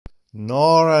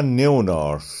NeoNar and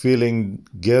NeoNar filling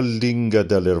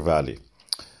Geldingadalir Valley.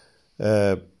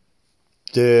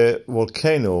 The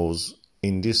volcanoes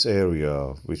in this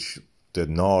area, which the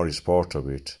NAR is part of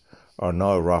it, are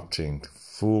now erupting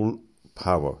full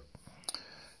power.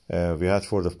 We had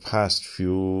for the past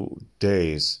few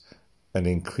days an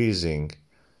increasing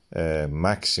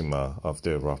maxima of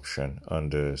the eruption on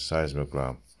the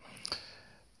seismogram.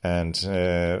 And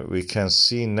we can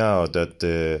see now that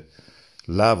the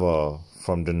lava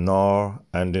from the NAR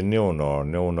and the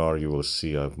NeoNar you will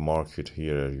see, I've marked it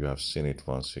here, you have seen it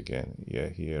once again, yeah,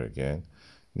 here again,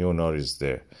 NeoNar is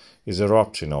there, is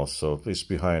erupting also, it's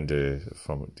behind the,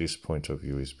 from this point of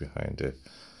view, is behind the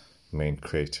main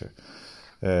crater.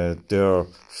 They are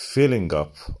filling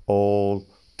up all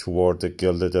toward the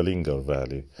Geldingadalir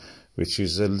Valley, which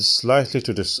is slightly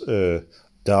to the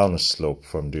downslope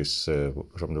from this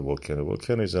from the volcano.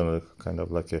 Volcano is on a kind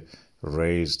of like a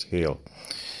raised hill,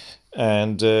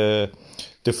 and the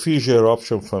fissure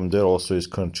eruption from there also is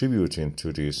contributing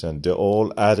to this, and they're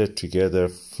all added together,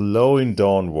 flowing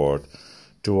downward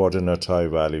toward the Natai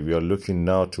Valley. We are looking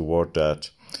now toward that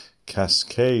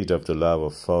cascade of the lava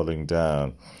falling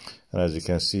down, and as you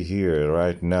can see here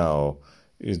right now,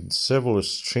 in several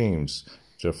streams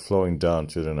they're flowing down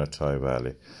to the Natai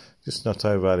Valley. This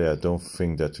Natai Valley, I don't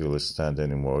think that will stand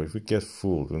anymore. If we get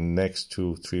full, in the next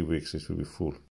 2-3 weeks it will be full.